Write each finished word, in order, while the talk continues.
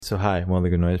So hi, One of the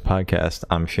Good Noise podcast.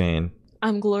 I'm Shane,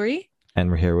 I'm Glory. and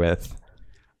we're here with,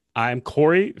 I'm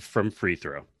Corey from Free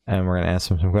Throw. and we're gonna ask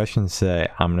some questions today.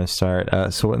 I'm gonna start.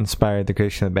 So, what inspired the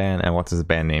creation of the band, and what does the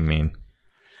band name mean?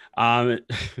 The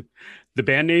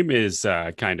band name is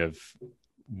kind of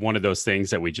one of those things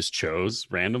that we just chose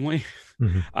randomly.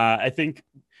 Mhm. I think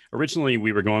originally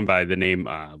we were going by the name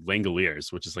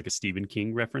Langoliers, which is like a Stephen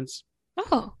King reference.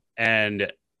 Oh, And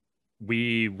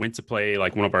we went to play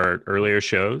like one of our earlier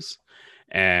shows,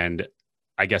 and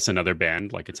I guess another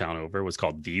band like a town over was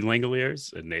called The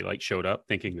Langoliers, and they like showed up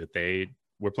thinking that they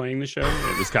were playing the show.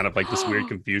 It was kind of like this weird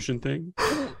confusion thing.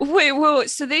 wait.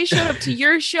 So they showed up to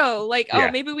your show. Like, Yeah.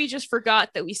 oh, maybe we just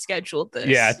forgot that we scheduled this.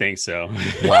 Yeah, I think so.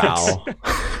 Wow.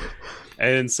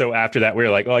 And so after that, we were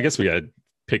like, well, I guess we got to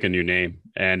pick a new name.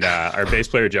 And our bass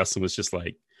player, Justin, was just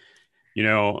like, you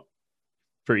know,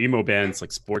 for emo bands,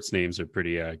 like sports names are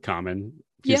pretty common.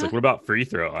 He's Yeah. like, what about Free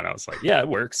Throw? And I was like, yeah, it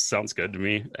works. Sounds good to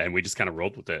me. And we just kind of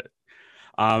rolled with it.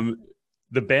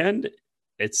 The band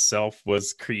itself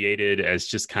was created as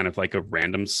just kind of like a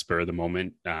random spur of the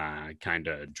moment, kind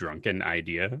of drunken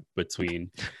idea between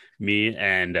me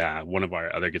and one of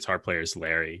our other guitar players,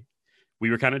 Larry. We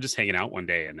were kind of just hanging out one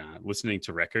day and listening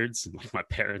to records in like my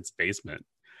parents' basement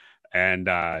and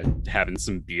having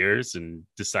some beers, and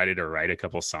decided to write a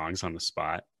couple songs on the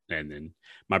spot. And then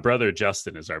my brother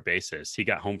Justin is our bassist. He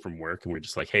got home from work and we're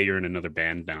just like, hey, you're in another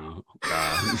band now.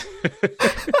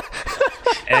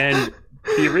 And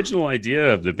the original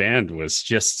idea of the band was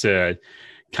just to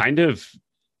kind of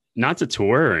not to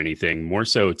tour or anything, more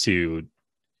so to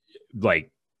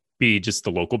like be just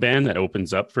the local band that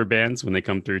opens up for bands when they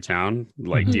come through town,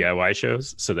 like Mhm. DIY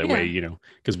shows. So that Yeah. way, you know,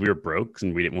 because we were broke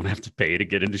and we didn't want to have to pay to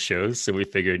get into shows. So we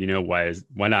figured, you know, why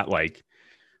not like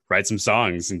write some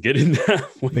songs and get in there?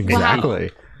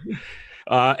 Exactly.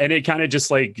 And it kind of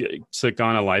just like took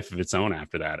on a life of its own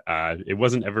after that. It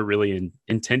wasn't ever really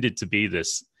intended to be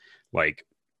this like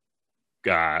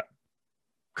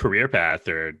career path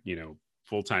or, you know,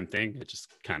 full-time thing. It just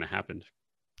kind of happened.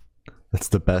 That's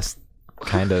the best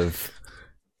kind of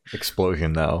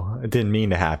explosion, though. It didn't mean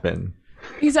to happen.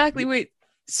 Exactly. Wait.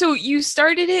 So you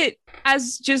started it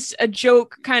as just a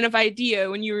joke kind of idea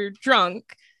when you were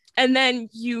drunk, and then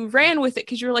you ran with it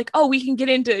because you were like, oh, we can get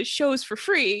into shows for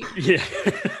free. Yeah.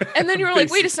 And then you were like,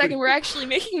 wait a Basically. second, we're actually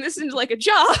making this into like a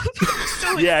job.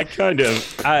 So like, Yeah, kind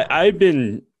of. I've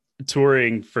been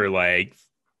touring for like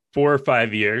 4 or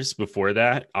 5 years before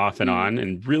that, off and Mhm. on,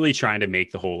 and really trying to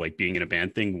make the whole like being in a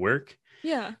band thing work.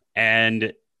 yeah.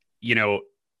 And, you know,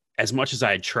 as much as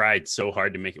I had tried so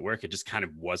hard to make it work, it just kind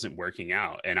of wasn't working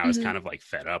out. And I was Mhm. kind of like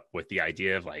fed up with the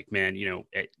idea of like, man, you know,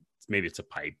 maybe it's a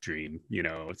pipe dream, you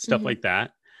know, stuff Mhm. like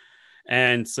that.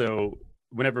 And so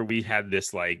whenever we had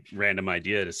this like random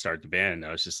idea to start the band,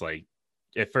 I was just like,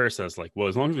 at first I was like, well,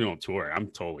 as long as we don't tour, I'm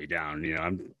totally down. You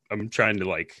know, I'm trying to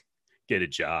like get a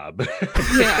job.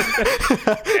 Yeah.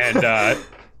 And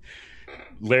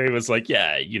Larry was like,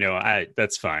 yeah, you know,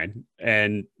 that's fine.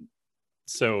 And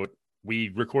so we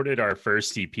recorded our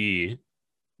first EP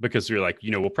because we were like,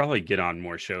 you know, we'll probably get on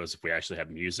more shows if we actually have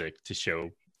music to show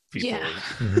people. Yeah.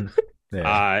 Mhm.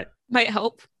 Yeah. Might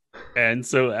help. And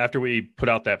so after we put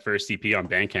out that first EP on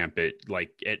Bandcamp,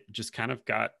 it just kind of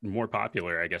got more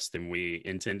popular, I guess, than we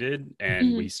intended. And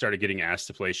Mhm. we started getting asked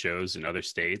to play shows in other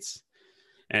states.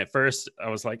 And at first I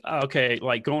was like, oh, okay,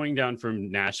 like going down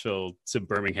from Nashville to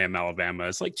Birmingham, Alabama,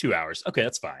 it's like 2 hours. Okay,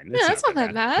 that's fine. Yeah, that's not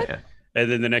that bad. Yeah. And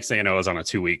then the next thing I know, I was on a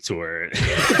 2-week tour.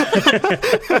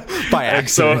 By And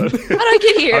so accident. How did I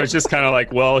get here? I was just kind of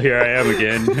like, well, here I am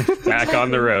again, back on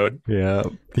the road. Yeah.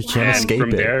 You can't And escape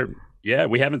from it. there, yeah,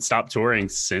 we haven't stopped touring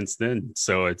since then.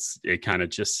 So it kind of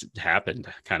just happened,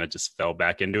 kind of just fell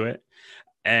back into it.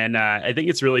 And I think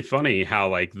it's really funny how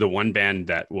like the one band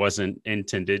that wasn't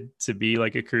intended to be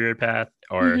like a career path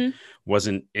or Mhm.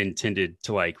 wasn't intended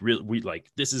to like really, we like,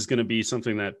 this is going to be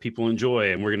something that people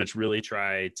enjoy and we're going to really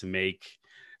try to make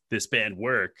this band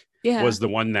work, Yeah. was the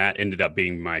one that ended up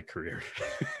being my career.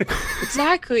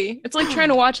 Exactly. It's like trying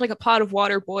to watch like a pot of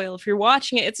water boil. If you're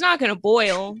watching it, it's not going to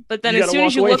boil, but then You as gotta soon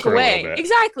as walk you away look for a little away, bit.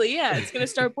 exactly. Yeah, it's going to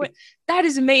start boiling. That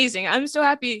is amazing. I'm so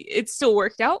happy it still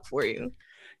worked out for you.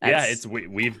 Yeah, That's-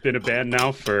 we've been a band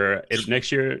now for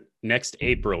next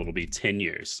April, it'll be 10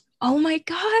 years. oh my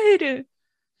God.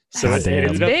 So God it damn. ended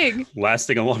That's up big.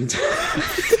 lasting a long time.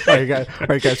 Are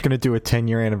you guys going to do a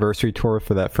 10-year anniversary tour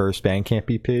for that first Bandcamp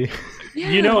EP? Yeah.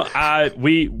 You know,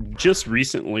 we just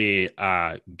recently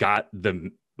got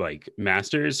the like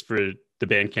masters for the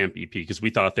Bandcamp EP because we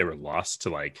thought they were lost to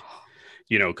like,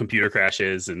 you know, computer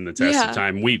crashes and the test Yeah. of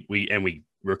time. We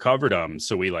recovered them,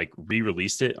 so we like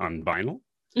re-released it on vinyl.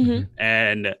 Mhm.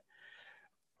 And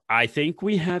I think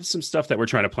we have some stuff that we're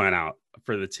trying to plan out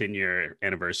for the 10-year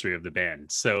anniversary of the band.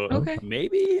 So Okay.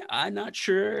 maybe, I'm not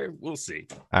sure. We'll see.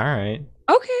 All right.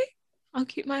 Okay. I'll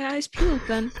keep my eyes peeled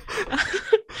then.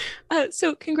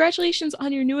 So congratulations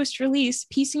on your newest release,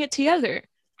 Piecing It Together.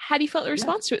 How do you felt the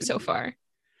response to it so far?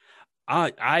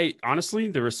 I honestly,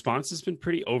 the response has been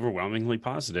pretty overwhelmingly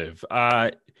positive.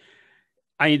 As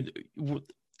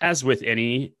with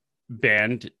any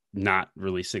band not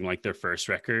releasing like their first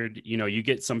record, you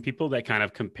get some people that kind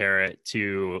of compare it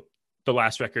to the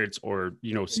last records or,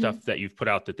 stuff that you've put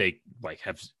out that they like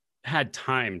have had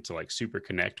time to like super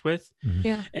connect with.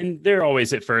 Yeah. And they're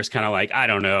always at first kind of like, I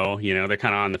don't know, they're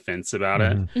kind of on the fence about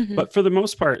it. Mhm. But for the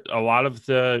most part, a lot of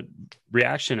the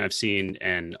reaction I've seen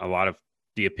and a lot of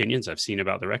the opinions I've seen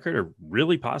about the record are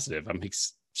really positive. I'm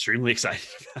extremely excited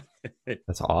about it.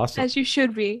 That's awesome. As you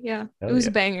should be. Yeah. Hell It was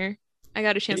yeah. a banger. I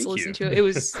got a chance Thank to listen you. to it. It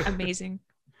was amazing.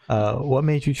 What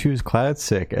made you choose Cloud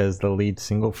Sick as the lead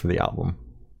single for the album?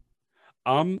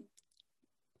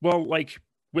 Well, like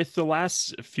with the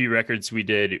last few records we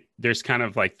did, there's kind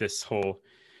of like this whole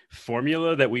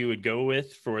formula that we would go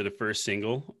with for the first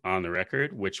single on the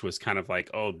record, which was kind of like,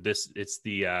 it's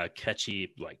the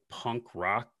catchy like punk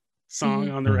rock song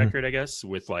on the record, I guess,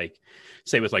 with like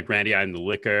Brandy Eye and the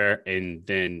Liquor, and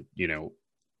then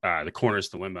the Corners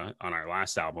Dilemma on our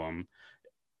last album.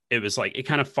 It was like it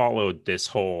kind of followed this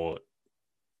whole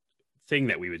thing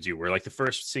that we would do where like the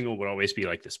first single would always be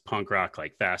like this punk rock,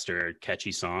 like faster,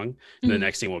 catchy song. And the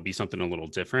next thing would be something a little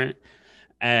different.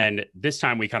 And this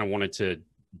time we kind of wanted to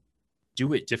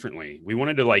do it differently. We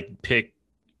wanted to like pick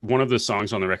one of the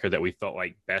songs on the record that we felt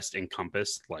like best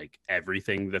encompassed like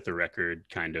everything that the record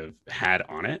kind of had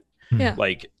on it. Yeah.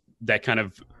 Like that kind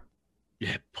of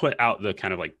put out the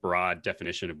kind of like broad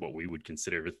definition of what we would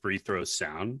consider the free throw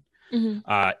sound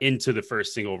into the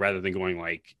first single, rather than going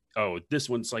like, this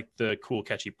one's like the cool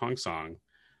catchy punk song,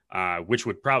 which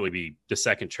would probably be the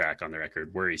second track on the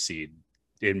record, Worry Seed,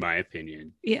 in my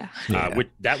opinion. Yeah.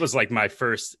 That was like my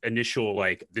first initial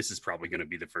like, this is probably going to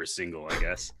be the first single, I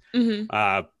guess.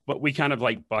 But we kind of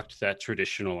like bucked that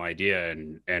traditional idea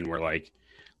and we're like,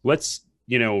 let's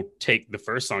take the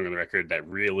first song on the record that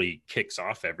really kicks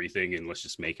off everything and let's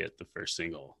just make it the first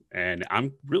single. And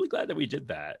I'm really glad that we did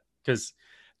that, because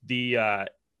the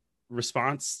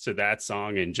response to that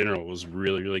song in general was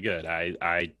really, really good.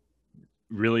 I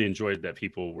really enjoyed that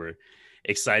people were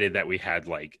excited that we had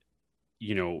like,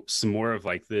 some more of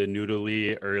like the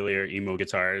noodly earlier emo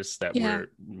guitars that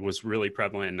was really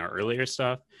prevalent in our earlier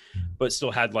stuff, but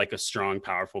still had like a strong,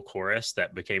 powerful chorus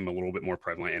that became a little bit more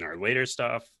prevalent in our later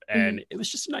stuff. And it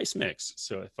was just a nice mix.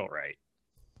 So it felt right.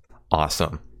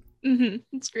 Awesome.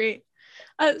 It's great.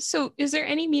 So is there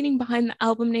any meaning behind the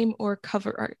album name or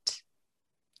cover art?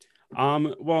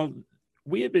 Well,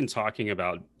 we had been talking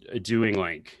about doing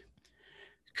like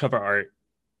cover art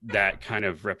that kind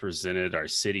of represented our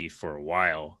city for a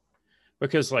while,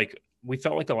 because like we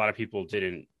felt like a lot of people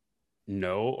didn't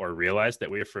know or realize that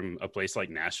we were from a place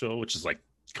like Nashville, which is like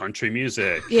country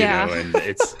music, and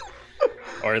it's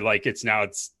or like it's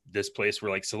this place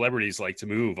where like celebrities like to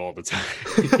move all the time,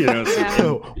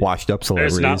 so washed up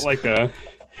celebrities. There's not like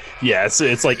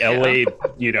it's like LA,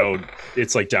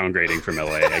 it's like downgrading from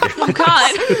LA, I guess. Oh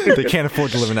God. They can't afford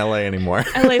to live in LA anymore.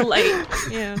 LA light.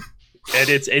 Yeah. And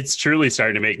it's truly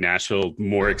starting to make Nashville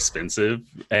more expensive.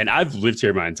 And I've lived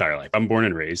here my entire life. I'm born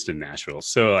and raised in Nashville.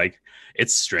 So like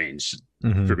it's strange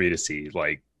for me to see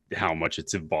like how much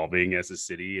it's evolving as a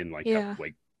city and like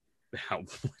how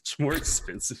much more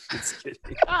expensive it's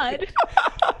getting. God.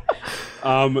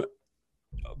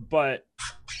 But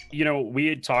we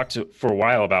had talked for a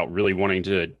while about really wanting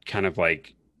to kind of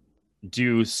like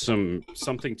do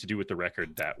something to do with the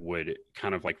record that would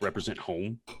kind of like represent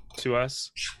home to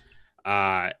us.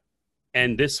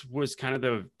 And this was kind of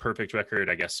the perfect record,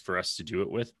 I guess, for us to do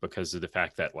it with, because of the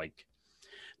fact that like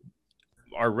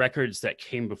our records that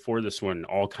came before this one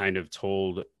all kind of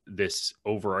told this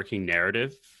overarching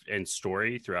narrative and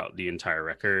story throughout the entire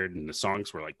record. And the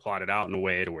songs were like plotted out in a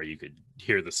way to where you could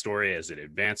hear the story as it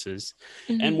advances.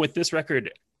 And with this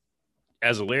record,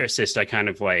 as a lyricist, I kind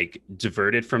of like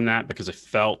diverted from that, because I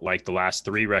felt like the last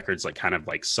three records like kind of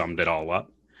like summed it all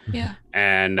up. Yeah.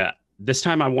 And this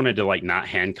time I wanted to like not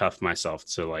handcuff myself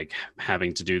to like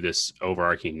having to do this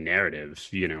overarching narrative,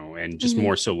 and just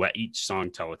more so let each song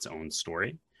tell its own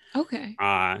story. Okay.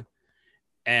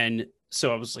 And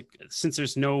so I was like, since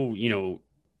there's no,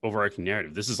 overarching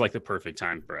narrative, this is like the perfect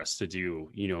time for us to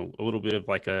do, a little bit of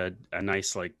like a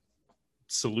nice like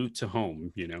salute to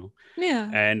home, Yeah.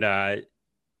 And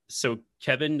so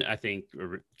Kevin, I think,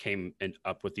 came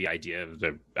up with the idea of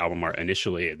the album art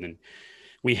initially, and then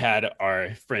we had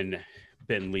our friend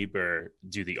Ben Lieber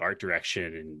do the art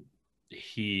direction, and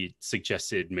he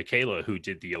suggested Michaela, who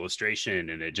did the illustration,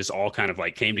 and it just all kind of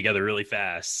like came together really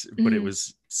fast, but it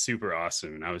was super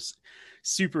awesome. And I was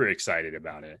super excited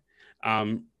about it.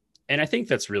 And I think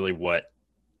that's really what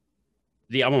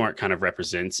the album art kind of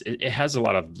represents. It has a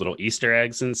lot of little Easter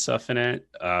eggs and stuff in it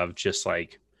of just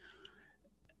like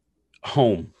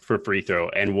home for Free Throw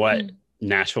and what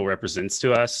Nashville represents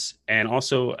to us. And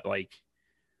also like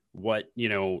what, you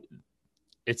know,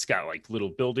 it's got like little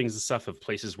buildings and stuff of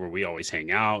places where we always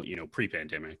hang out, you know,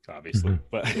 pre-pandemic, obviously,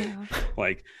 but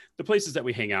like the places that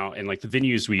we hang out and like the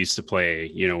venues we used to play,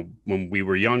 you know, when we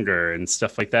were younger and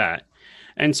stuff like that.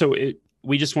 And so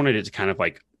we just wanted it to kind of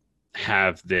like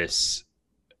have this,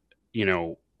 you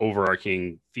know,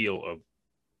 overarching feel of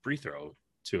Free Throw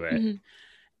to it.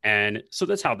 And so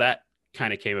that's how that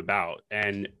kind of came about.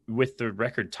 And with the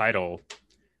record title,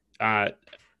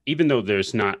 even though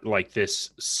there's not like this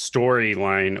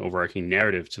storyline overarching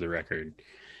narrative to the record,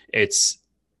 it's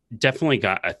definitely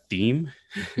got a theme.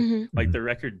 Like the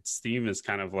record's theme is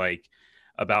kind of like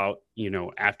about, you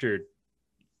know, after,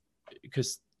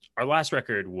 because our last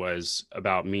record was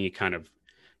about me kind of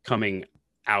coming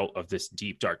out of this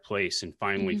deep, dark place and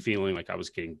finally feeling like I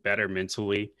was getting better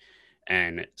mentally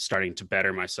and starting to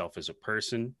better myself as a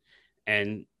person.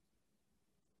 And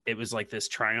it was like this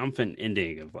triumphant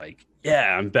ending of like,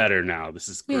 yeah, I'm better now. This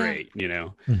is great, you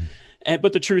know?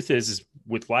 But the truth is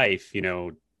with life, you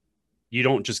know, you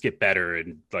don't just get better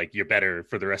and like you're better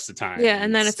for the rest of the time. Yeah.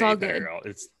 And then it's all good.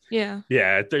 Yeah.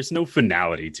 There's no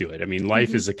finality to it. I mean,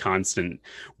 life is a constant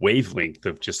wavelength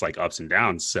of just like ups and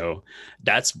downs. So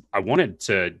I wanted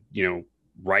to, you know,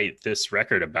 write this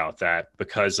record about that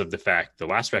because of the fact the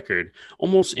last record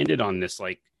almost ended on this,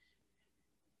 like,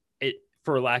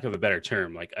 for lack of a better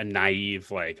term, like a naive,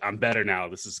 like, I'm better now,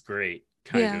 this is great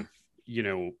kind of, you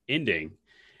know, ending.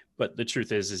 But the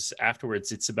truth is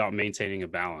afterwards, it's about maintaining a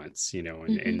balance, you know,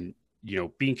 and, you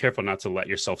know, being careful not to let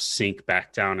yourself sink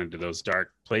back down into those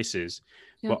dark places,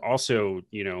 but also,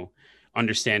 you know,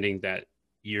 understanding that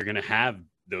you're going to have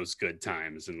those good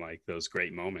times and like those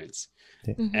great moments.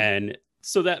 And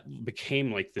so that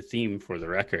became like the theme for the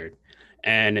record.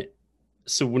 And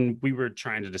so when we were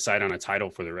trying to decide on a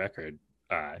title for the record,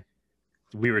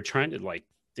 we were trying to like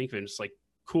think of it just like,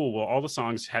 cool, well, all the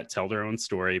songs tell their own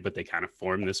story, but they kind of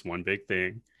form this one big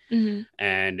thing.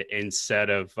 And instead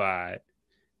of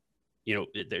you know,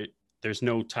 there's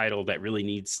no title that really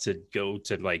needs to go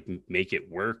to like make it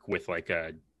work with like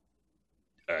a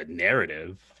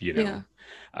narrative, you know.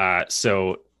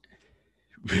 So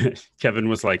Kevin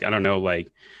was like, I don't know, like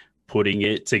putting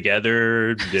it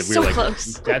together. We were like,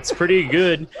 close. That's pretty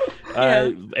good.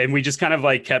 And we just kind of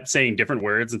like kept saying different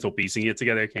words until piecing it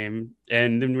together came.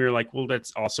 And then we were like, well,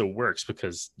 that's also works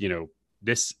because, you know,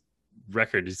 this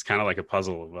record is kind of like a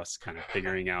puzzle of us kind of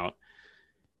figuring out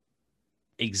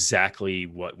exactly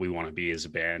what we want to be as a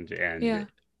band and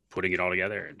putting it all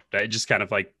together. And that just kind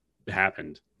of like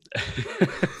happened.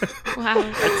 Wow.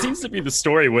 That seems to be the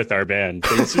story with our band.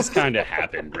 Things just kind of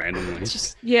happened randomly. It's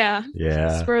just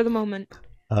spur of the moment.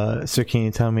 So can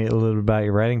you tell me a little bit about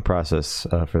your writing process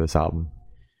for this album?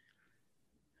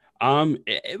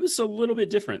 It was a little bit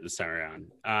different this time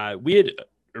around. We had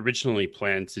originally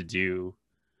planned to do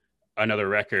another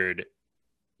record,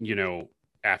 you know,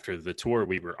 after the tour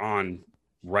we were on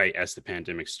right as the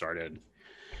pandemic started.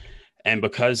 And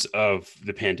because of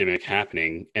the pandemic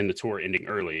happening and the tour ending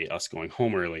early, us going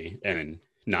home early and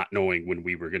not knowing when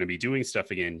we were going to be doing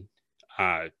stuff again,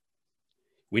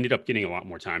 we ended up getting a lot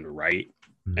more time to write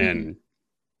and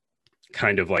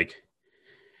kind of like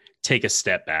take a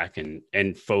step back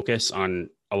and focus on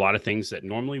a lot of things that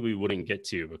normally we wouldn't get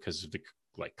to because of the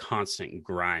like constant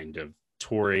grind of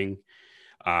touring.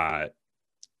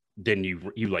 Then you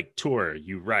like tour,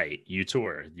 you write, you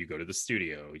tour, you go to the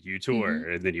studio, you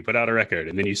tour, and then you put out a record,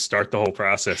 and then you start the whole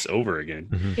process over again.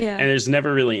 And there's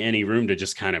never really any room to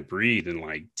just kind of breathe and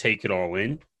like take it all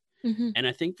in. And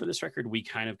I think for this record, we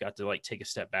kind of got to like take a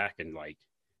step back and like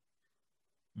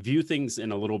view things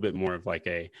in a little bit more of like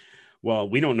well,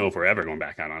 we don't know if we're ever going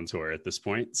back out on tour at this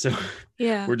point. So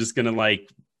we're just going to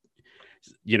like,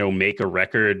 you know, make a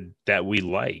record that we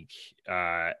like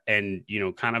and, you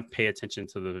know, kind of pay attention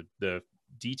to the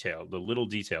little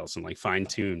details and like fine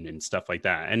tune and stuff like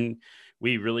that. And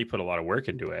we really put a lot of work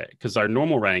into it because our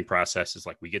normal writing process is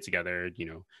like we get together, you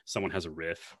know, someone has a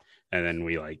riff and then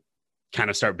we like kind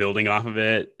of start building off of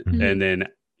it. And then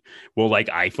we'll like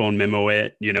iPhone memo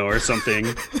it, you know, or something.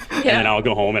 And then I'll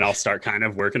go home and I'll start kind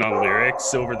of working on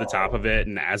lyrics over the top of it.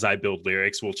 And as I build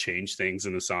lyrics, we'll change things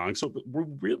in the song. So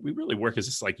we really work as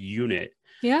this like unit.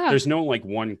 There's no like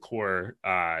one core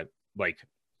like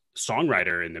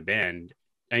songwriter in the band.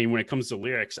 I mean, when it comes to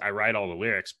lyrics, I write all the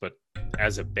lyrics, but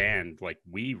as a band, like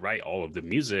we write all of the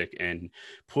music and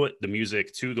put the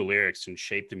music to the lyrics and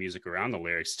shape the music around the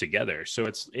lyrics together. So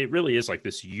it really is like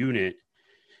this unit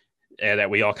that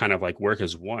we all kind of like work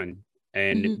as one.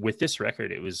 And with this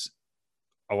record, it was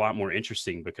a lot more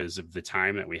interesting because of the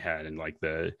time that we had and like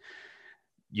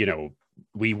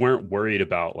we weren't worried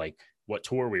about like what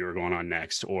tour we were going on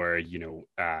next, or,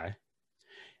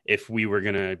 if we were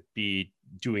going to be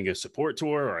doing a support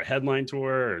tour or a headline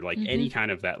tour or like any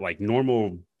kind of that like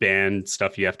normal band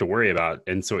stuff you have to worry about.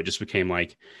 And so it just became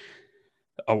like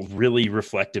a really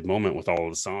reflective moment with all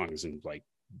of the songs and like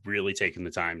really taking the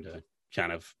time to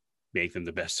kind of make them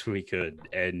the best we could.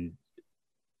 And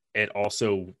it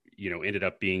also, ended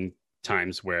up being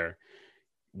times where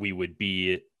we would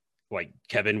be like,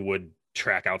 Kevin would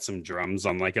track out some drums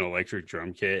on like an electric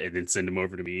drum kit and then send them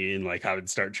over to me, and like I would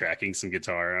start tracking some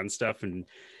guitar on stuff. And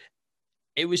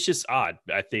it was just odd,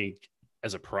 I think,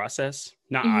 as a process.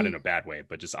 Not odd in a bad way,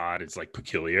 but just odd. It's like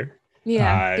peculiar,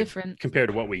 different compared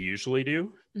to what we usually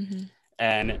do.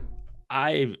 And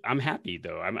I'm happy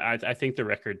though. I think the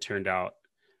record turned out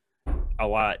a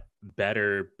lot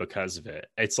better because of it.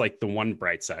 It's like the one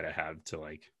bright side I have to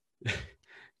like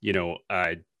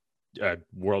a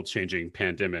world-changing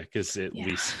pandemic is at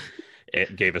least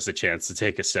it gave us a chance to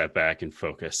take a step back and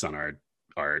focus on our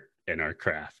art and our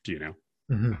craft.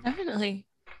 Definitely.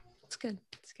 It's good.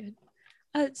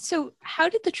 So how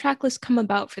did the track list come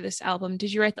about for this album?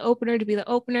 Did you write the opener to be the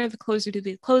opener, the closer to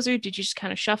be the closer? Did you just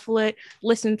kind of shuffle it,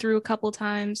 listen through a couple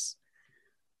times?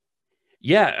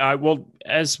 Well,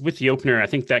 as with the opener, I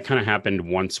think that kind of happened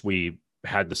once we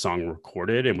had the song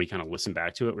recorded and we kind of listened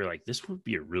back to it. We're like, this would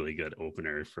be a really good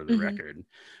opener for the record,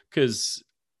 because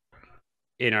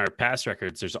in our past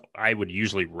records, I would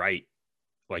usually write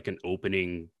like an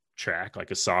opening track, like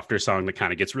a softer song that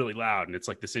kind of gets really loud, and it's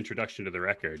like this introduction to the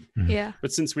record.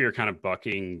 But since we were kind of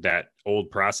bucking that old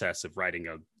process of writing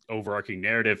a overarching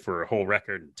narrative for a whole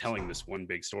record and telling this one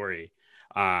big story,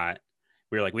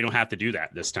 we were like, we don't have to do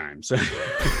that this time. So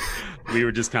we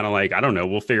were just kind of like, I don't know,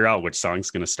 we'll figure out which song's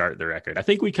going to start the record. I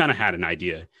think we kind of had an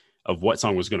idea of what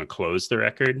song was going to close the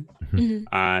record.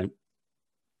 Because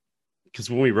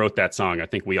when we wrote that song, I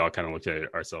think we all kind of looked at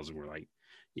it ourselves and we're like,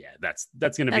 yeah, that's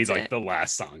going to be like the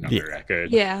last song on the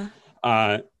record.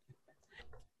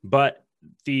 But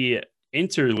the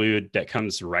interlude that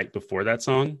comes right before that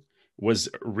song was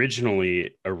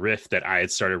originally a riff that I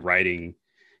had started writing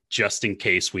just in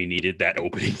case we needed that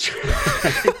opening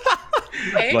track.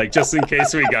 Like just in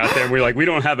case we got there, we're like, we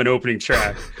don't have an opening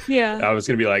track. I was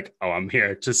gonna be like, oh, I'm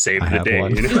here to save the day.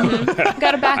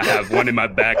 Got a backup. I have one in my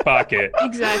back pocket.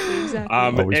 Exactly.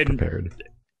 Always prepared.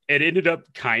 It ended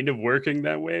up kind of working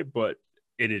that way, but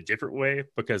in a different way,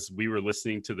 because we were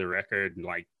listening to the record and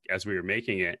like as we were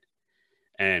making it,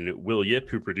 and Will Yip,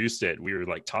 who produced it, we were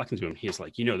like talking to him. He's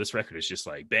like, this record is just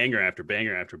like banger after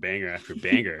banger after banger after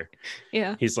banger.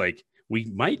 He's like, we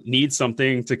might need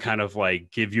something to kind of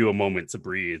like give you a moment to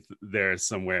breathe there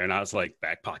somewhere. And I was like,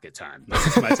 back pocket time. This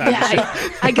is my time.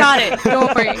 I got it.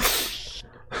 Don't worry.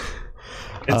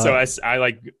 And so I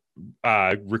like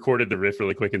recorded the riff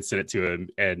really quick and sent it to him.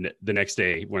 And the next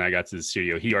day when I got to the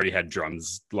studio, he already had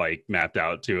drums like mapped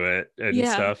out to it and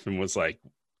stuff, and was like,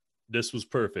 this was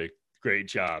perfect. Great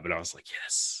job. And I was like,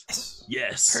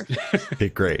 yes. Okay,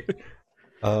 great.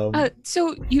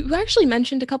 So you actually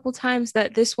mentioned a couple times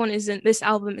that this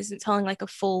album isn't telling like a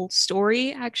full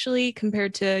story actually,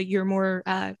 compared to your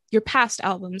past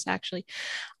albums actually.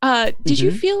 Did you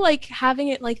feel like having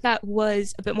it like that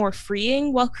was a bit more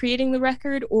freeing while creating the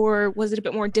record, or was it a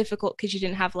bit more difficult because you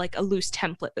didn't have like a loose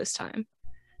template this time?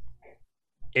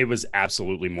 It was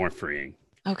absolutely more freeing.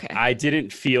 Okay. I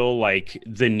didn't feel like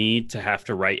the need to have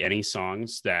to write any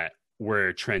songs that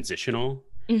were transitional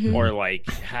or like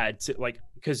had to like,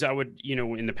 because I would,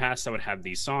 in the past I would have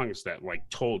these songs that like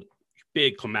told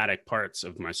big climatic parts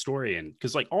of my story, and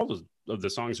because like all of the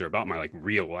songs are about my like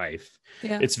real life.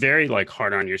 It's very like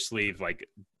hard on your sleeve, like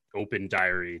open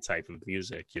diary type of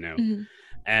music,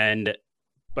 and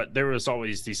but there was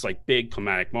always these like big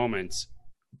climatic moments,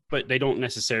 but they don't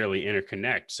necessarily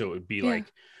interconnect. So it would be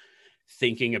like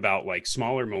thinking about like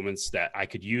smaller moments that I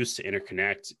could use to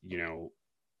interconnect,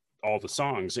 all the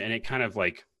songs. And it kind of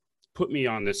like put me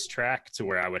on this track to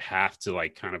where I would have to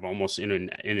like kind of almost in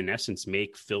an essence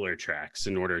make filler tracks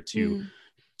in order to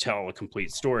tell a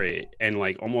complete story. And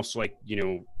like almost like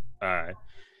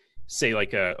say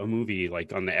like a movie,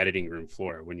 like on the editing room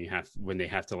floor, when they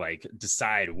have to like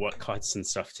decide what cuts and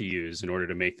stuff to use in order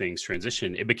to make things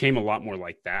transition. It became a lot more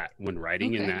like that when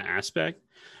writing in that aspect.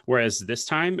 Whereas this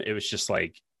time it was just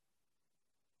like,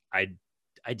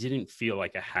 I didn't feel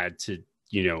like I had to,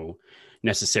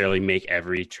 necessarily make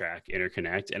every track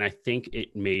interconnect. And I think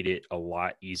it made it a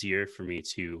lot easier for me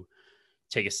to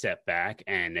take a step back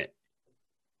and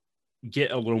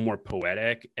get a little more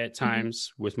poetic at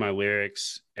times with my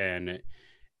lyrics, and,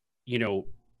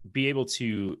 be able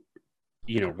to,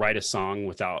 write a song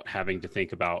without having to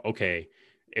think about, okay,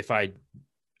 if I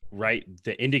write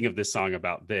the ending of this song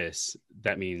about this,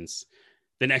 that means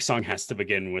the next song has to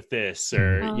begin with this,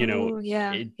 or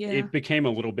it became a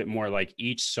little bit more like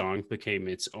each song became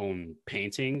its own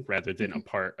painting rather than a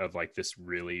part of like this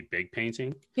really big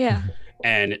painting.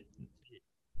 And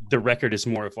the record is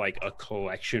more of like a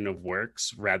collection of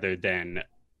works rather than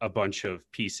a bunch of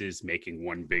pieces making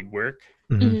one big work.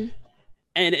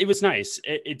 And it was nice.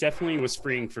 It definitely was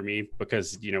freeing for me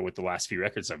because, with the last few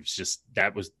records,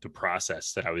 that was the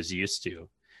process that I was used to.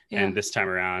 And this time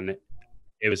around,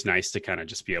 it was nice to kind of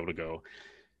just be able to go,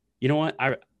 you know what?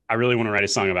 I really want to write a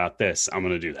song about this. I'm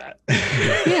going to do that.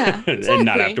 Yeah, exactly. And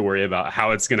not have to worry about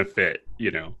how it's going to fit,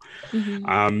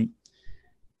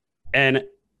 and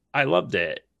I loved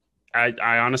it.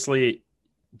 I honestly,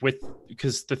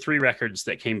 because the 3 records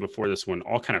that came before this one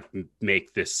all kind of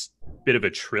make this bit of a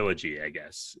trilogy, I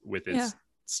guess, with its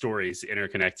stories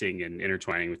interconnecting and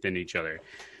intertwining within each other.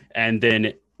 And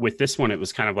then with this one, it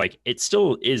was kind of like, it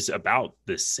still is about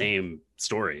the same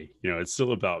story. It's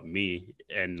still about me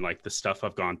and like the stuff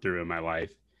I've gone through in my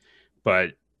life.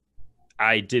 But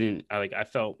I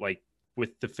felt like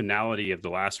with the finality of the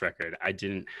last record, I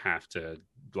didn't have to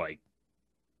like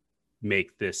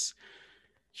make this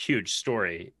huge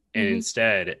story. And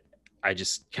instead I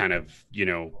just kind of,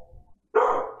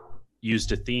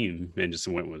 used a theme and just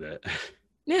went with it.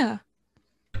 Yeah,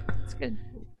 that's good.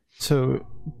 So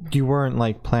you weren't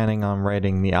like planning on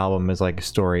writing the album as like a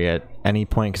story at any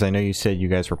point? Because I know you said you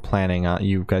guys were planning on,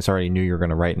 you guys already knew you were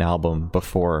going to write an album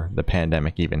before the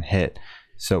pandemic even hit.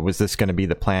 So was this going to be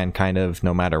the plan kind of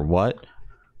no matter what?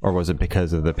 Or was it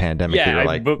because of the pandemic you were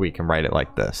like, we can write it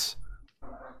like this?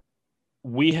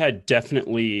 We had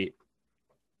definitely,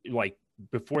 like,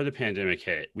 before the pandemic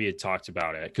hit, we had talked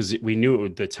about it because we knew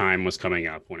the time was coming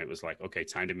up when it was like, okay,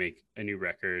 time to make a new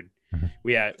record.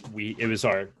 It was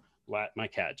my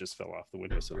cat just fell off the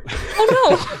windowsill.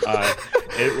 Oh no.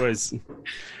 It was,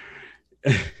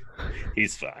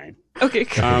 he's fine. Okay.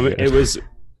 It was,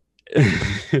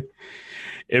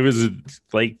 it was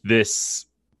like this,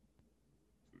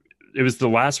 it was the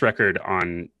last record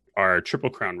on our Triple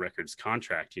Crown Records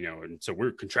contract, and so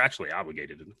we're contractually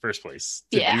obligated in the first place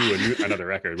to do another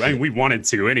record. I mean, we wanted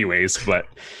to anyways, but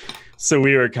so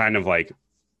we were kind of like,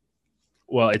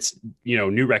 well, it's,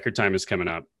 new record time is coming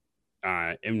up.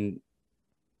 And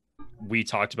we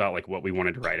talked about like what we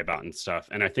wanted to write about and stuff.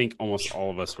 And I think almost all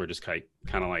of us were just kind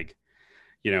of like,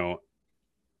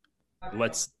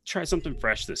 let's try something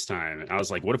fresh this time. And I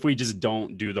was like, what if we just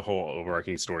don't do the whole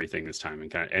overarching story thing this time?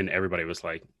 And everybody was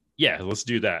like, yeah, let's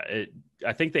do that.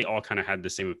 I think they all kind of had the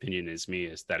same opinion as me,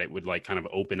 is that it would like kind of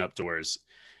open up doors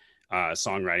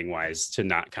songwriting wise to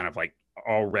not kind of like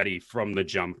already from the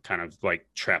jump kind of like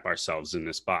trap ourselves in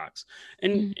this box.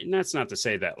 And that's not to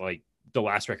say that like the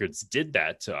last records did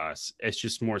that to us. It's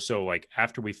just more so like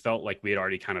after we felt like we had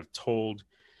already kind of told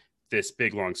this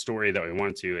big long story that we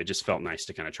wanted to, it just felt nice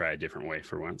to kind of try a different way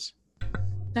for once.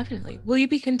 Definitely. Will you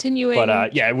be continuing? But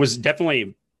it was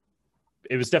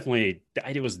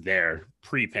there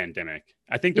pre-pandemic.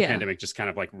 I think the pandemic just kind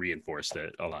of like reinforced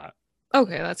it a lot.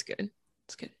 Okay, that's good.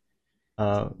 That's good.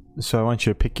 So I want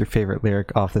you to pick your favorite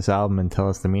lyric off this album and tell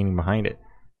us the meaning behind it.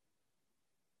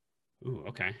 Ooh,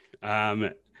 okay.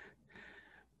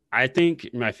 I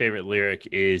think my favorite lyric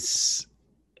is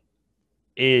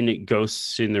in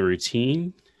Ghosts in the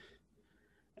Routine.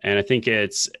 And I think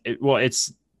it's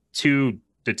the two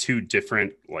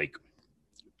different like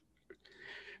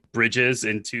bridges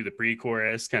into the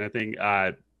pre-chorus kind of thing.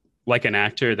 Like an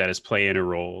actor that is playing a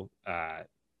role,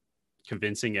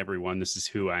 convincing everyone this is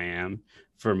who I am.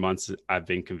 For months I've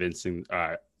been convincing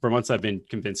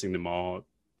them all.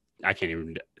 I can't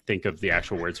even think of the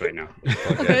actual words right now.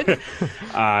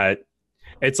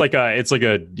 It's like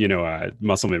a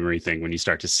muscle memory thing. When you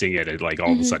start to sing it, it like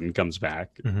all of a sudden comes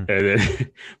back.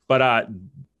 But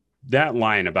that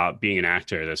line about being an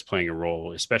actor that's playing a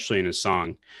role, especially in a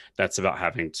song that's about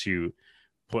having to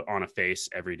put on a face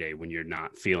every day when you're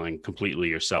not feeling completely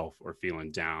yourself, or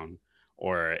feeling down,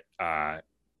 or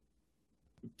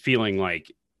feeling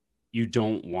like you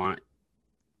don't want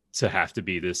to have to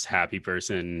be this happy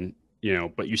person,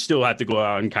 but you still have to go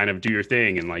out and kind of do your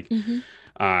thing. And like,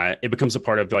 it becomes a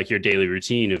part of like your daily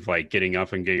routine of like getting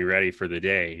up and getting ready for the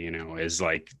day, is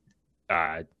like,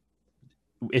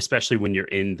 especially when you're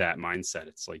in that mindset,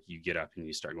 it's like you get up and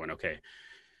you start going, okay,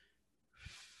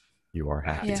 You are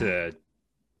I happy. have to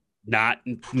not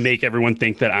make everyone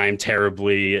think that I'm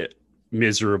terribly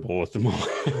miserable at the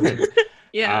moment.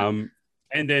 Yeah.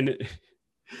 And then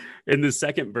in the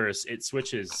second verse, it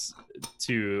switches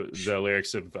to the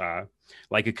lyrics of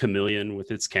like a chameleon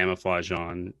with its camouflage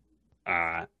on.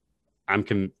 I'm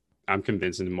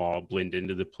convinced them all blend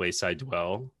into the place I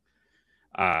dwell.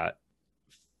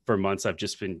 For months I've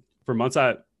been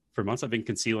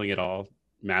concealing it all,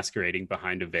 masquerading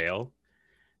behind a veil.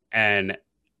 And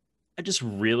I just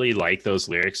really like those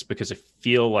lyrics because I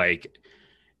feel like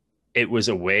it was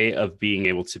a way of being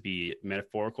able to be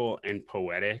metaphorical and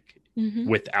poetic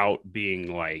without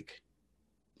being like,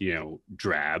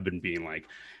 drab and being like,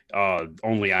 oh,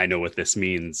 only I know what this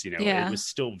means. It was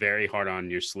still very hard on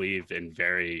your sleeve and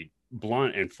very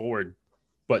blunt and forward,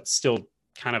 but still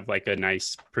kind of like a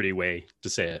nice, pretty way to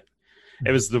say it.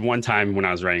 It was the one time when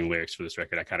I was writing lyrics for this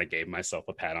record, I kind of gave myself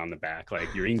a pat on the back.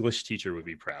 Like, your English teacher would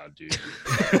be proud, dude.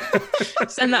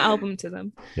 Send the album to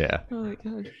them. Yeah. Oh my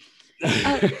God.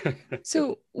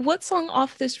 So what song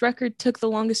off this record took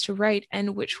the longest to write,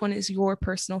 and which one is your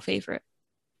personal favorite?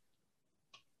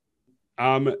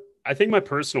 I think my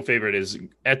personal favorite is,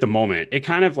 at the moment, it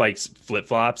kind of like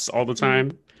flip-flops all the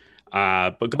time.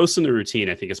 But Ghost in the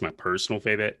Routine, I think, is my personal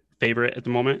favorite at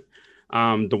the moment.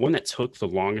 The one that took the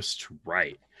longest to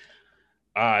write,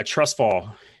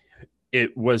 Trustfall,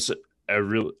 it was a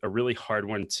really hard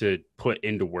one to put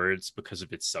into words because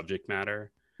of its subject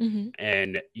matter.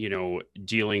 And,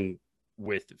 dealing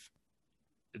with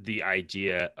the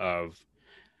idea of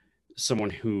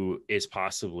someone who is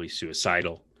possibly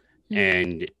suicidal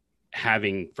and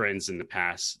having friends in the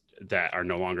past that are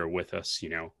no longer with us,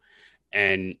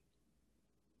 and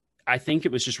I think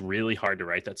it was just really hard to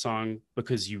write that song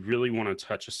because you really want to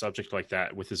touch a subject like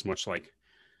that with as much like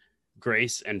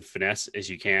grace and finesse as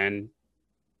you can,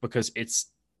 because it's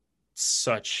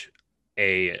such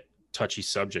a touchy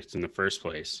subject in the first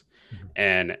place.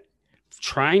 And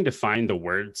trying to find the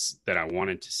words that I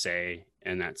wanted to say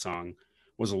in that song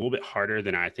was a little bit harder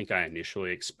than I think I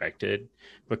initially expected,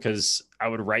 because I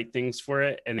would write things for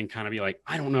it and then kind of be like,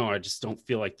 I don't know, I just don't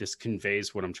feel like this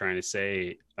conveys what I'm trying to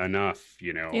say enough,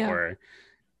 or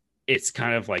it's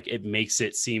kind of like, it makes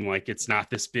it seem like it's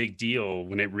not this big deal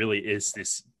when it really is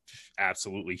this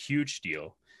absolutely huge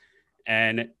deal.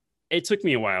 And it took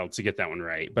me a while to get that one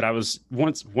right, but I was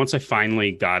once I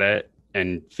finally got it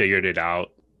and figured it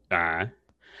out,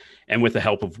 and with the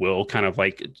help of Will, kind of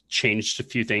like changed a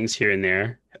few things here and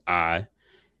there, I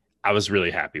was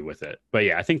really happy with it. But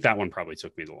yeah, I think that one probably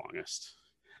took me the longest.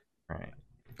 Right.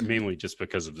 Mainly just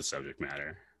because of the subject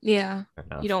matter. Yeah.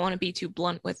 You don't want to be too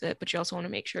blunt with it, but you also want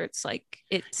to make sure it's like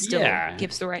it still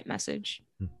gives the right message.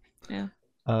 Yeah.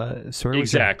 So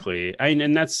exactly.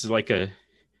 And that's like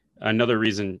another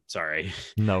reason. Sorry.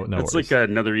 No. That's like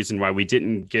another reason why we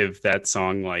didn't give that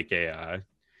song like a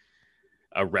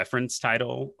reference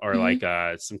title or like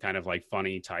some kind of like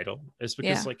funny title, is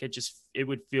because like it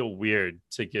would feel weird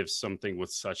to give something with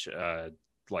such a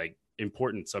like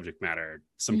important subject matter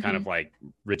some kind of like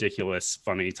ridiculous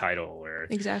funny title or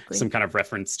some kind of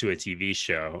reference to a TV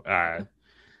show.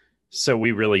 So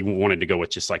we really wanted to go with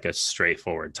just like a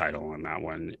straightforward title on that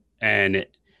one. And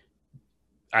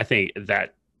I think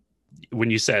that when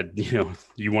you said,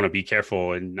 you want to be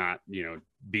careful and not,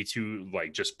 be too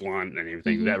like just blunt and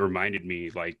everything, that reminded me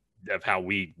like of how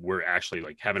we were actually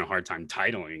like having a hard time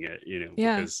titling it,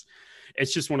 because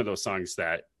it's just one of those songs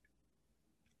that,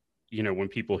 when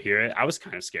people hear it, I was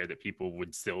kind of scared that people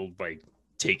would still like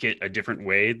take it a different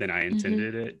way than I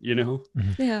intended it,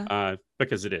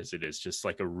 because it is just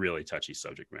like a really touchy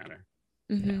subject matter.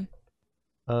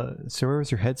 So where was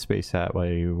your headspace at while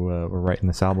you were writing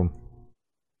this album?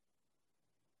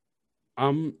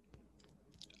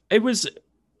 It was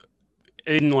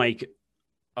in like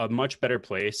a much better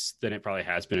place than it probably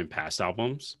has been in past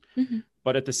albums.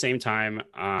 But at the same time,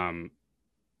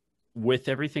 with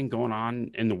everything going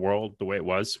on in the world the way it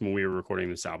was when we were recording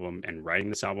this album and writing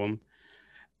this album,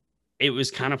 it was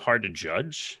kind of hard to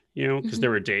judge, because there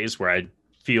were days where I'd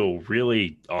feel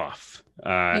really off.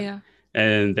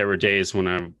 And there were days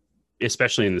when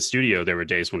especially in the studio, there were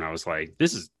days when I was like,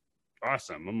 this is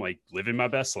awesome. I'm like living my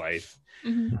best life.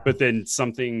 But then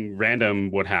something random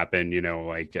would happen,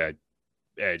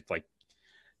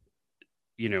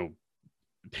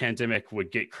 pandemic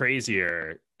would get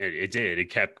crazier. It did. It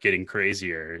kept getting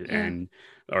crazier.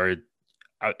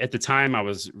 At the time I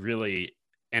was really,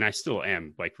 and I still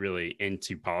am like really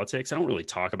into politics. I don't really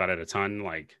talk about it a ton,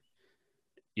 like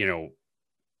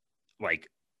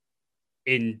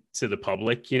into the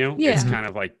public, it's kind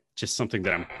of like just something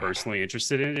that I'm personally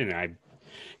interested in and I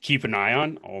keep an eye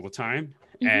on all the time.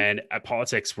 Mhm. And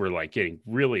politics were like getting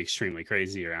really extremely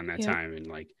crazy around that time. And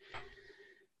like,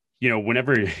 you know,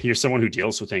 whenever you're someone who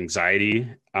deals with anxiety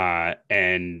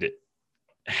and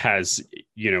has,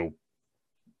 you know,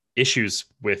 issues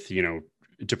with, you know,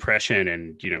 depression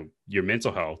and, you know, your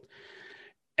mental health,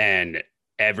 and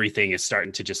everything is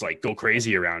starting to just like go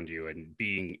crazy around you and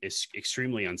being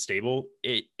extremely unstable,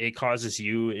 it causes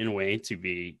you in a way to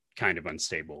be kind of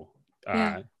unstable.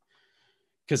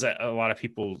 Because a lot of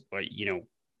people, you know,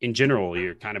 in general,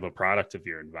 you're kind of a product of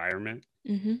your environment.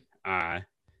 Mm-hmm.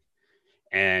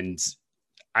 And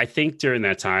I think during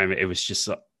that time, it was just,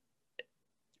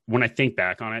 when I think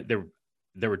back on it,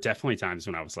 there were definitely times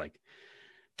when I was like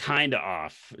kind of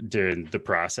off during the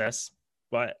process.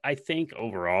 But I think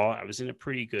overall, I was in a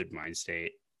pretty good mind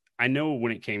state. I know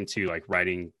when it came to like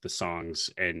writing the songs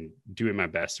and doing my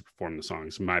best to perform the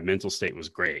songs, my mental state was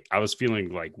great. I was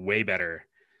feeling like way better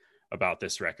about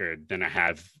this record than I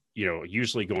have, you know,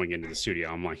 usually going into the studio.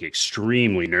 I'm like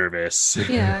extremely nervous.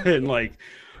 Yeah. And like,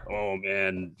 oh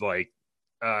man, like,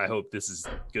 I hope this is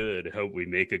good. I hope we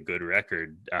make a good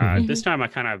record. This time I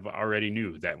kind of already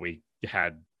knew that we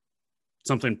had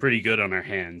something pretty good on our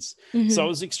hands. Mm-hmm. So I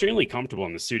was extremely comfortable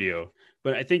in the studio.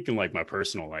 But I think in like my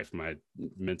personal life, my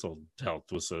mental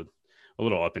health was a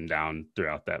little up and down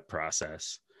throughout that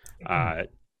process.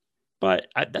 But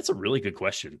that's a really good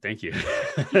question. Thank you.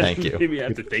 Thank you. Maybe I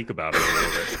have to think about it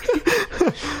a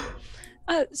little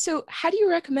bit. So how do you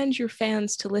recommend your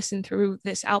fans to listen through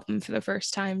this album for the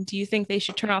first time? Do you think they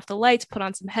should turn off the lights, put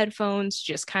on some headphones,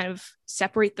 just kind of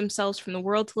separate themselves from the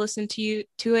world to listen to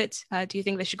it? Do you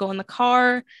think they should go in the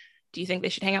car? Do you think they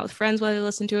should hang out with friends while they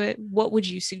listen to it? What would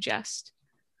you suggest?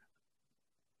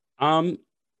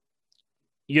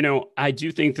 You know, I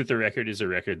do think that the record is a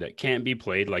record that can't be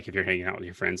played like if you're hanging out with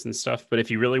your friends and stuff. But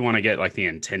if you really want to get like the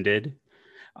intended,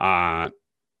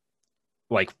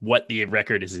 like what the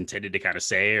record is intended to kind of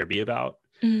say or be about,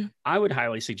 I would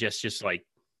highly suggest just like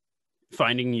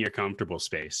finding your comfortable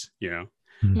space, you know,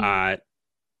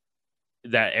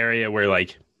 that area where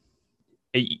like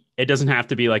it doesn't have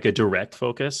to be like a direct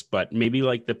focus, but maybe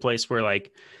like the place where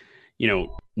like, you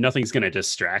know, nothing's going to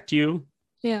distract you.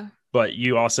 Yeah. But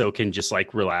you also can just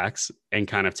like relax and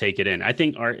kind of take it in. I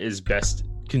think art is best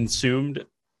consumed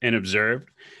and observed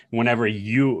whenever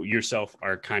you yourself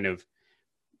are kind of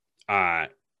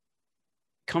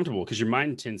comfortable, because your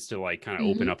mind tends to like kind of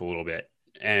open up a little bit,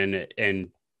 and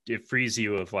it frees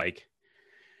you of like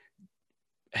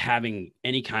having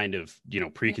any kind of, you know,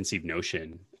 preconceived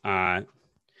notion. I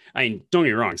mean, don't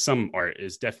get me wrong, some art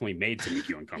is definitely made to make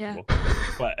you uncomfortable,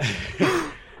 but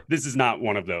this is not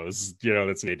one of those, you know,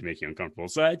 that's made to make you uncomfortable.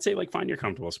 So I'd say like find your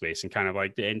comfortable space and kind of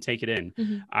like and take it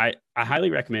in. I highly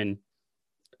recommend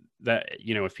that,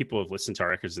 you know, if people have listened to our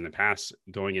records in the past,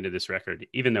 going into this record,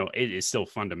 even though it is still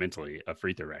fundamentally a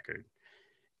Aretha record,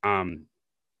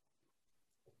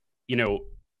 you know,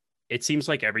 it seems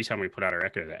like every time we put out a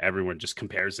record that everyone just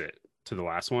compares it to the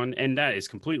last one. And that is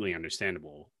completely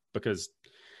understandable, because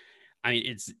I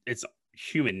mean, it's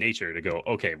human nature to go,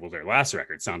 okay, well, their last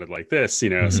record sounded like this, you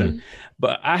know. So,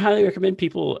 but I highly recommend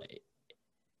people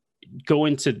go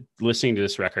into listening to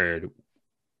this record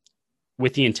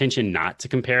with the intention not to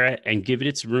compare it and give it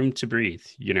its room to breathe,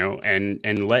 you know,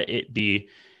 and let it be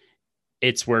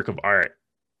its work of art,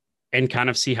 and kind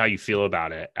of see how you feel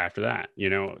about it after that, you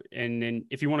know. And then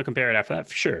if you want to compare it after that,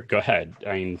 for sure, go ahead.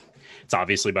 I mean, it's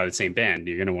obviously by the same band.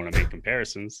 You're going to want to make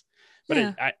comparisons.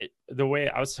 But the way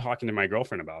I was talking to my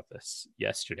girlfriend about this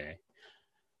yesterday,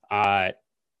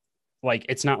 like,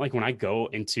 it's not like when I go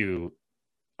into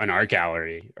an art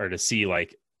gallery or to see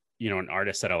like, you know, an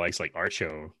artist that I like art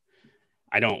show,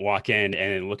 I don't walk in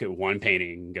and look at one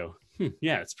painting and go,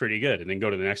 yeah, it's pretty good, and then go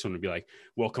to the next one and be like,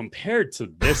 well, compared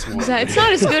to this one, it's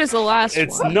not as good as the last one.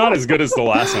 It's not as good as the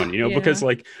last one, you know, because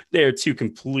like they're two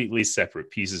completely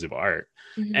separate pieces of art.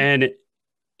 And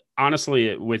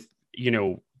honestly, with, you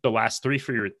know, the last three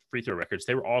Free Throw records,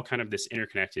 they were all kind of this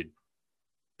interconnected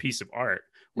piece of art.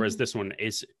 Whereas this one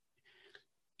is,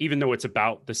 even though it's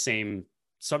about the same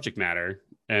subject matter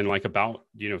and like about,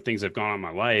 you know, things that have gone on in my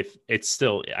life, it's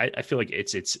still, I feel like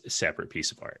it's a separate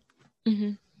piece of art.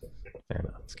 Fair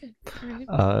enough. That's good.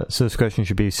 So this question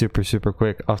should be super, super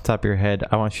quick. Off the top of your head,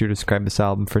 I want you to describe this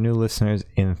album for new listeners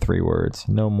in 3 words.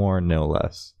 No more, no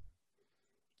less.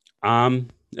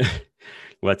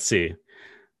 Let's see.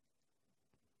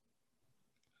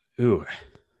 Ooh,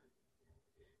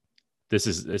 this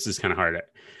is kind of hard.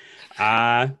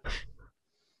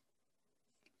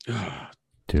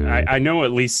 Dude. I know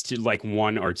at least like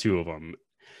 1 or 2 of them.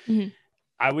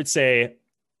 I would say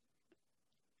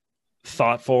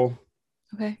thoughtful,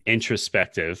 Okay.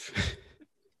 introspective,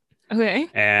 Okay.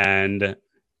 and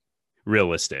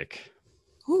realistic.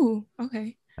 Ooh.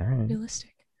 Okay. All right.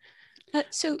 Realistic.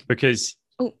 So. Because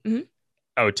Oh.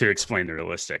 to explain the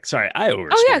realistic. Sorry, I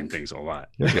over-explain things a lot.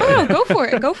 Oh, go for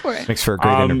it. Go for it. Makes for a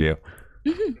great interview.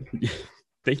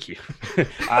 Thank you.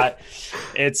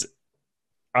 It's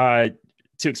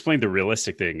to explain the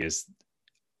realistic thing is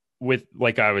with,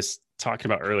 like I was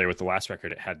talking about earlier with the last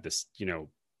record, it had this,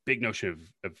 big notion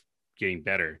of getting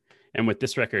better. And with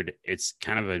this record, it's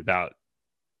kind of about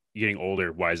getting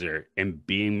older, wiser, and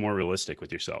being more realistic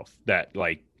with yourself. That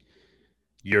like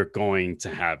you're going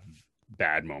to have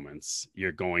bad moments,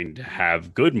 you're going to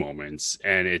have good moments,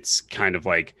 and it's kind of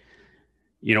like,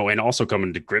 and also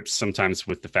coming to grips sometimes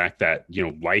with the fact that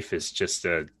life is just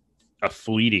a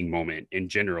fleeting moment in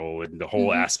general, and the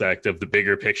whole aspect of the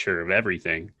bigger picture of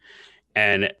everything.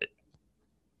 And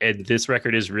this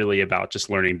record is really about just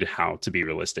learning how to be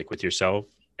realistic with yourself,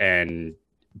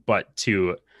 but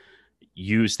to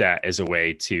use that as a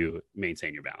way to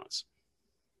maintain your balance.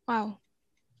 Wow.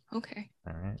 Okay.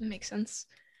 All right. That makes sense.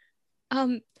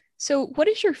 So what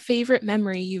is your favorite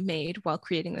memory you made while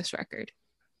creating this record?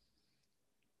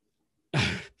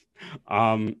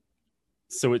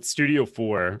 So at Studio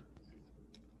 4,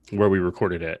 where we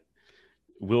recorded it,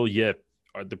 Will Yip,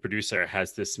 the producer,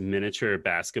 has this miniature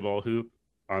basketball hoop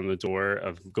on the door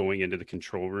of going into the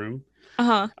control room.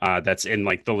 That's in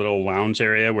like the little lounge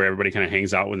area where everybody kind of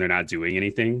hangs out when they're not doing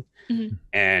anything.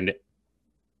 And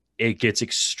it gets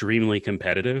extremely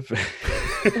competitive.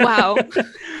 Wow.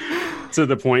 To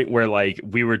the point where like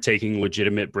we were taking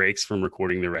legitimate breaks from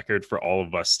recording the record for all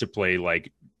of us to play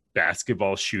like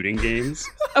basketball shooting games.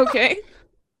 Okay.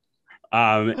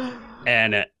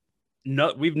 And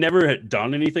we've never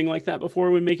done anything like that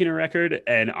before when making a record.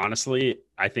 And honestly,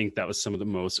 I think that was some of the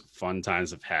most fun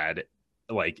times I've had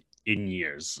like in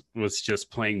years, was just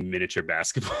playing miniature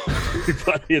basketball with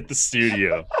everybody at the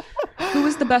studio. Who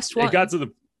was the best one? It got to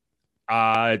the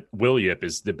Will Yip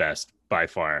is the best by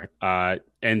far.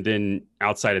 And then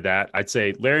outside of that, I'd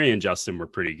say Larry and Justin were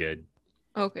pretty good.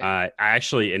 Okay. I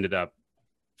actually ended up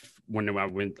when I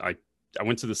went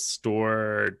to the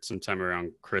store sometime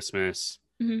around Christmas,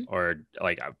 or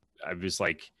like I was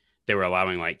like, they were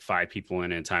allowing like 5 people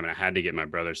in at a time, and I had to get my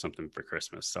brother something for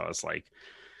Christmas. So I was like,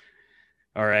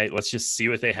 all right, let's just see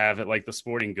what they have at like the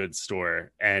sporting goods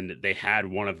store. And they had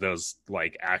one of those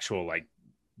like actual like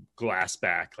glass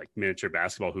back like miniature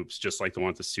basketball hoops, just like the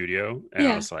one at the studio. And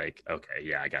I was like, okay,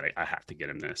 yeah, I have to get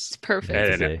him this. It's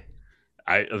perfect. And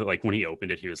I like when he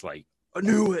opened it, he was like, I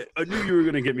knew you were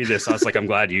gonna get me this. I was like, I'm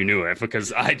glad you knew it,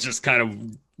 because I just kind of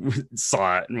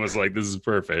saw it and was like, this is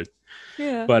perfect.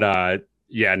 Yeah. But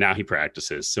yeah, now he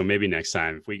practices, so maybe next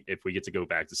time if we get to go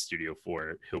back to Studio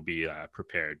 4, he'll be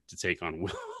prepared to take on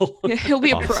Will. Yeah, he'll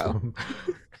be a pro.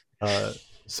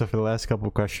 So for the last couple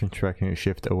of questions, we're going to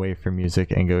shift away from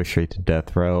music and go straight to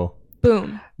death row.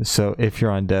 Boom. So if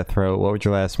you're on death row, what would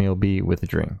your last meal be with a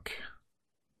drink?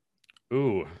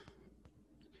 Ooh.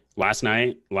 Last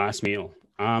meal.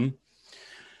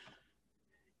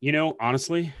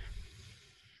 Honestly,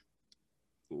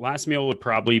 last meal would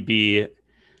probably be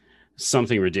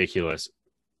something ridiculous,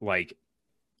 like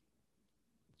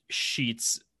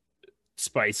Sheetz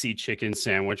spicy chicken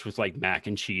sandwich with like mac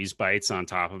and cheese bites on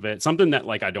top of it. Something that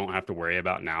like I don't have to worry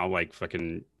about now, like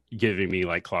fucking giving me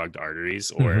like clogged arteries,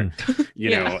 or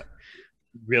you know,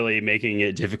 really making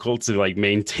it difficult to like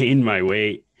maintain my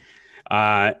weight.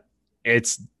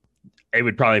 It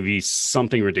would probably be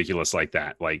something ridiculous like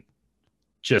that, like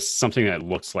just something that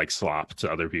looks like slop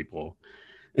to other people.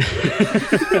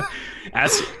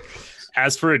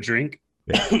 As for a drink,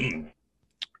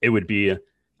 it would be,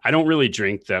 I don't really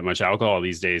drink that much alcohol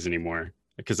these days anymore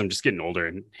because I'm just getting older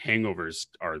and hangovers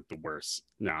are the worst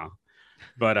now.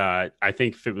 But I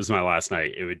think if it was my last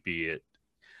night, it would be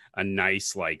a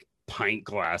nice like pint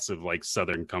glass of like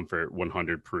Southern Comfort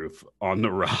 100 proof on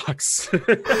the rocks.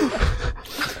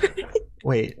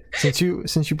 Wait, since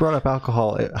you brought up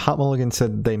alcohol, Hot Mulligan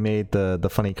said they made the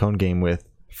funny cone game with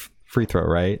free throw,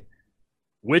 right?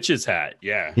 Witch's Hat,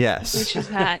 yeah. Yes. Witch's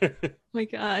Hat. Oh my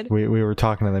God. We were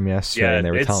talking to them yesterday, and they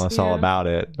were telling us all about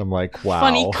it. I'm like, wow.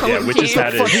 Funny cone Witch's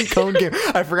Hat is funny cone game.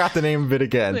 I forgot the name of it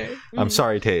again. I'm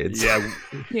sorry, Tades.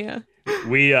 Yeah.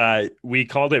 We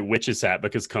called it Witch's Hat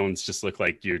because cones just look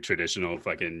like your traditional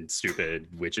fucking stupid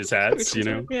witches hats,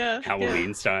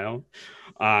 Halloween style.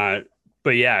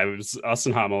 But yeah, it was us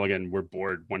and Hot Mulligan were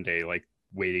bored one day, like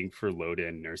waiting for load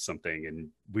in or something, and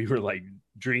we were like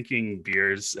drinking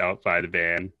beers out by the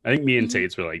van. I think me and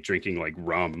Tates were like drinking like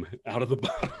rum out of the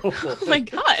bottle. Oh my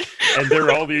God. And there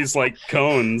were all these like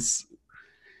cones,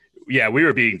 Yeah, we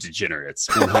were being degenerates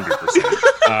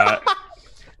 100%.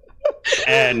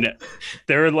 And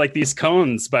there were like these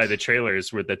cones by the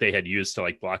trailers that they had used to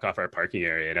like block off our parking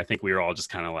area. And I think we were all just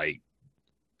kind of like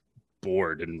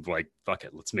bored and like, fuck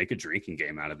it, let's make a drinking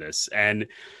game out of this. And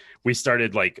we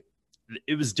started like,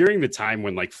 it was during the time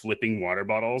when like flipping water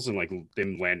bottles and like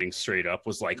them landing straight up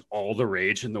was like all the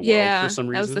rage in the world for some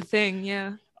reason. That was the thing.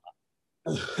 Yeah.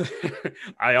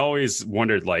 I always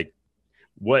wondered like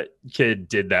what kid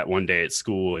did that one day at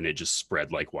school and it just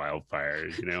spread like wildfire,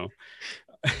 you know,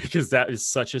 because that is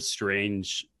such a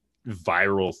strange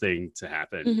viral thing to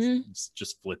happen. It's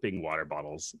just flipping water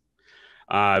bottles.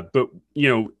 But you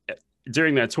know,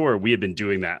 during that tour, we had been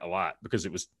doing that a lot because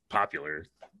it was popular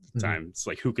at the time. It's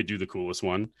like who could do the coolest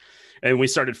one, and we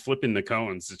started flipping the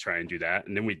cones to try and do that.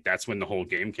 And then that's when the whole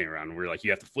game came around. And we were like,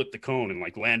 you have to flip the cone and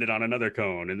like land it on another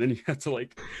cone, and then you have to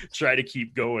like try to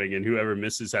keep going. And whoever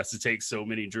misses has to take so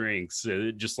many drinks. And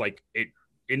it just like it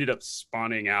ended up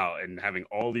spawning out and having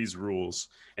all these rules,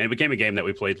 and it became a game that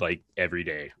we played like every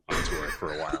day on tour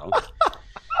for a while.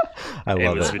 I love it.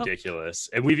 It was ridiculous.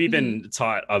 And we've even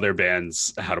taught other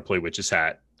bands how to play Witch's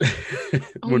Hat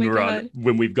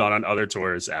when we've gone on other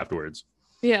tours afterwards.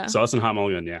 Yeah. So us and Hot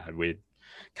Mulligan, we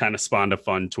kind of spawned a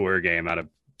fun tour game out of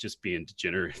just being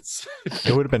degenerates.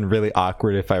 It would have been really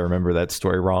awkward if I remember that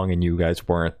story wrong and you guys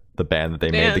weren't the band that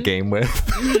they made the game with.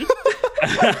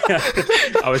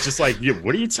 I was just like,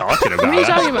 what are you talking about? What are you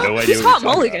talking about? It's Hot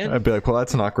Mulligan. I'd be like, well,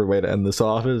 that's an awkward way to end this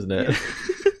off, isn't it?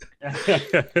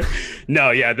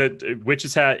 No, yeah, the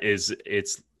Witch's Hat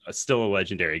it's still a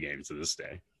legendary game to this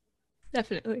day.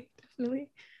 Definitely.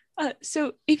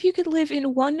 So if you could live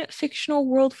in one fictional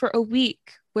world for a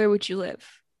week, where would you live?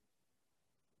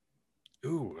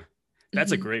 Ooh,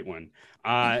 that's a great one.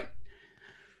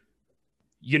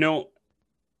 You know,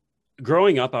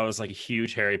 growing up, I was like a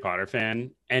huge Harry Potter fan,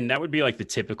 and that would be like the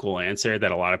typical answer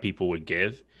that a lot of people would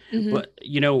give. But,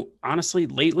 you know, honestly,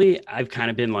 lately, I've kind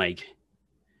of been like,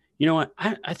 you know what?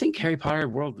 I think Harry Potter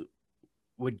world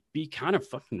would be kind of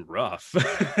fucking rough.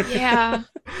 Yeah.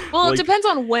 Well, like, it depends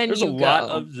on when you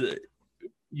go.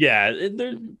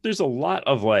 There's a lot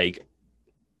of like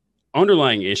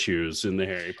underlying issues in the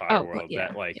Harry Potter world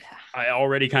that like I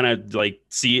already kind of like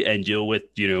see and deal with,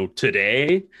 you know,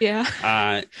 today.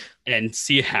 Yeah. And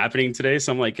see it happening today.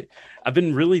 So I'm like, I've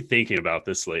been really thinking about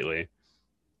this lately.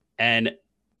 And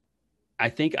I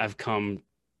think I've come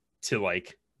to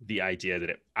like the idea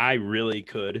that I really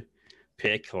could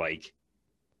pick like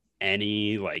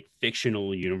any like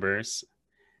fictional universe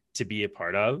to be a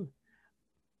part of.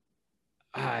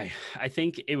 I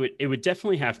think it would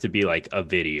definitely have to be like a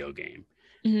video game.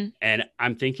 And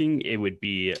I'm thinking it would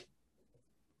be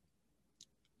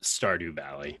Stardew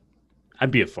Valley. I'd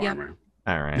be a farmer.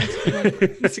 All right.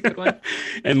 That's a good one.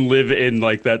 And live in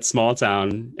like that small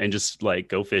town and just like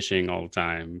go fishing all the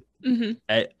time.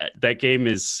 That game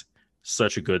is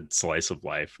such a good slice of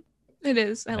life. It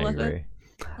is. I love agree.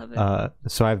 It.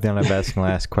 So I've done a best and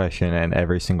last question, and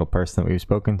every single person that we've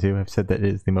spoken to have said that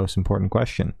it is the most important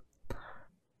question.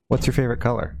 What's your favorite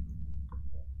color?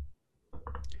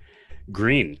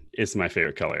 Green is my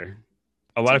favorite color.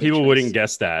 A lot of people wouldn't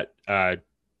guess that.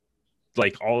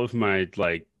 Like all of my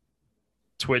like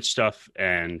Twitch stuff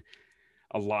and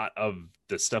a lot of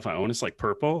the stuff I own is like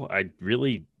purple. I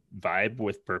really vibe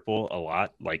with purple a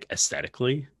lot, like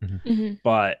aesthetically.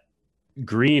 But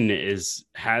green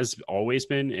has always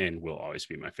been and will always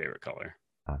be my favorite color.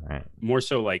 All right. More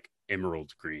so like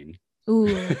emerald green.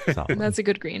 Ooh, that's a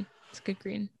good green. It's a good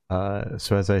green.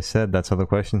 So as I said, that's all the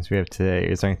questions we have today.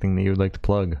 Is there anything that you would like to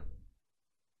plug?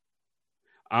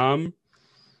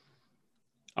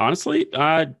 Honestly,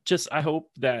 I hope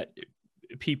that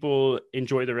people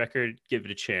enjoy the record, give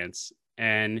it a chance,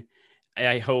 and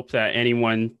I hope that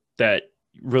anyone that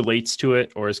relates to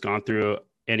it or has gone through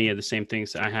any of the same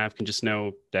things I have can just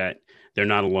know that they're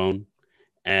not alone.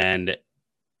 And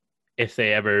if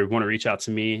they ever want to reach out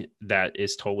to me, that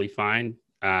is totally fine.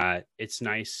 It's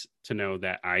nice to know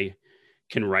that I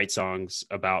can write songs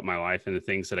about my life and the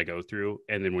things that I go through.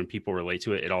 And then when people relate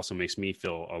to it, it also makes me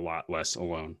feel a lot less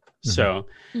alone. So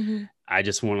I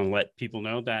just want to let people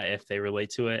know that if they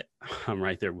relate to it, I'm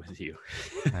right there with you.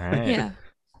 All right. Yeah.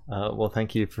 Well,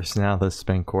 thank you for now. This has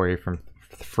been Corey from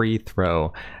Free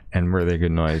Throw and Really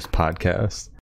Good Noise podcast.